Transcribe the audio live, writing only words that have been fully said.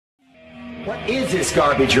What is this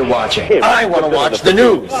garbage you're watching? I want to watch the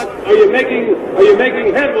news. Are you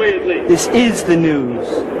making headway at least? This is the news.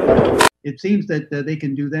 It seems that they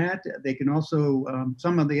can do that. They can also,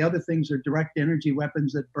 some of the other things are direct energy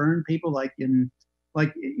weapons that burn people, has been,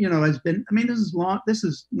 I mean, this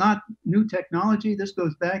is not new technology. This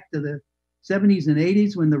goes back to the 70s and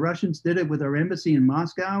 80s when the Russians did it with our embassy in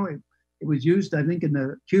Moscow. It was used, I think, in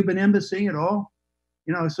the Cuban embassy at all.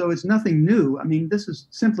 So it's nothing new. I mean, this is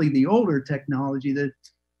simply the older technology that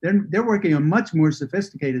they're working on much more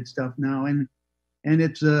sophisticated stuff now. And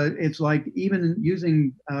it's like even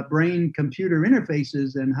using brain computer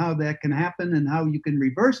interfaces and how that can happen and how you can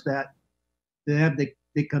reverse that to have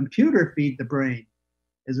the computer feed the brain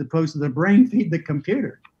as opposed to the brain feed the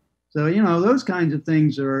computer. So, those kinds of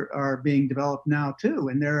things are being developed now too.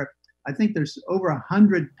 And I think there's over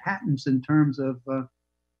 100 patents in terms of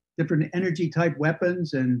different energy type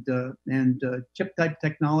weapons and chip type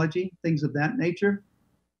technology, things of that nature.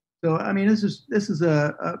 So, I mean, this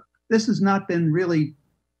has not been really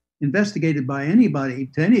investigated by anybody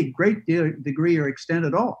to any great degree or extent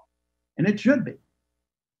at all, and it should be,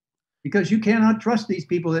 because you cannot trust these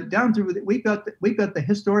people. That down through we've got the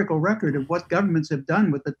historical record of what governments have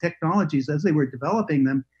done with the technologies as they were developing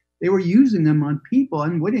them. They were using them on people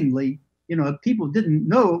unwittingly. People didn't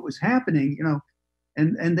know it was happening.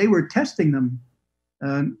 And they were testing them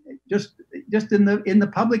just in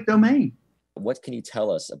the public domain. What can you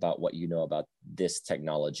tell us about what you know about this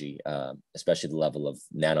technology, especially the level of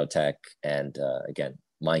nanotech and, again,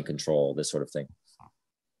 mind control, this sort of thing?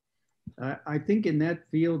 I think in that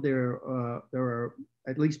field there are,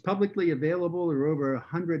 at least publicly available, there are over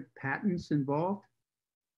 100 patents involved.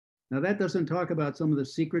 Now, that doesn't talk about some of the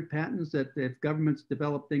secret patents that if governments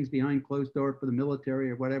develop things behind closed door for the military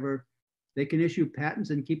or whatever, they can issue patents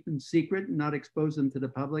and keep them secret and not expose them to the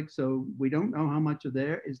public. So we don't know how much of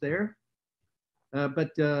there is there.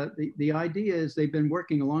 But the idea is they've been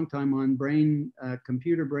working a long time on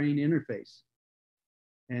computer-brain interface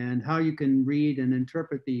and how you can read and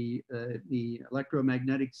interpret the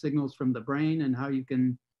electromagnetic signals from the brain, and how you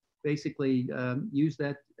can basically use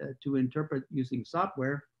that to interpret, using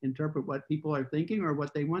software, interpret what people are thinking or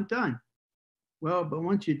what they want done. Well, but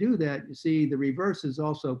once you do that, you see the reverse is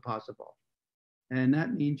also possible. And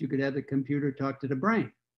that means you could have the computer talk to the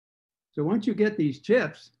brain. So once you get these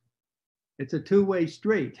chips, it's a two-way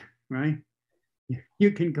street, right?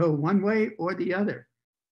 You can go one way or the other.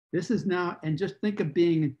 This is now, and just think of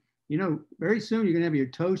being, very soon you're gonna have your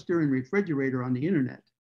toaster and refrigerator on the internet.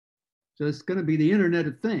 So it's gonna be the Internet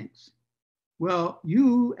of Things. Well,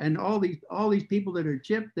 you and all these people that are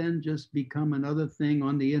chipped then just become another thing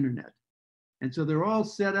on the internet. And so they're all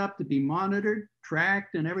set up to be monitored,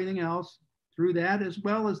 tracked, and everything else through that, as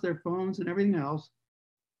well as their phones and everything else.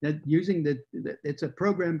 That using it's a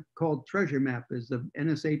program called Treasure Map, is the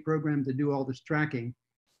NSA program to do all this tracking.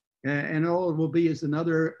 And all it will be is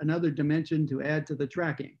another dimension to add to the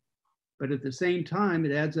tracking. But at the same time,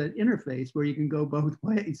 it adds an interface where you can go both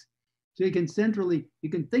ways. So you can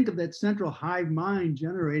think of that central hive mind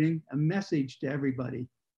generating a message to everybody.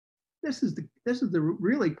 This is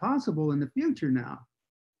really possible in the future now.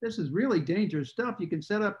 This is really dangerous stuff. You can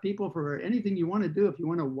set up people for anything you want to do. If you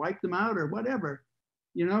want to wipe them out or whatever,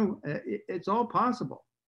 it's all possible.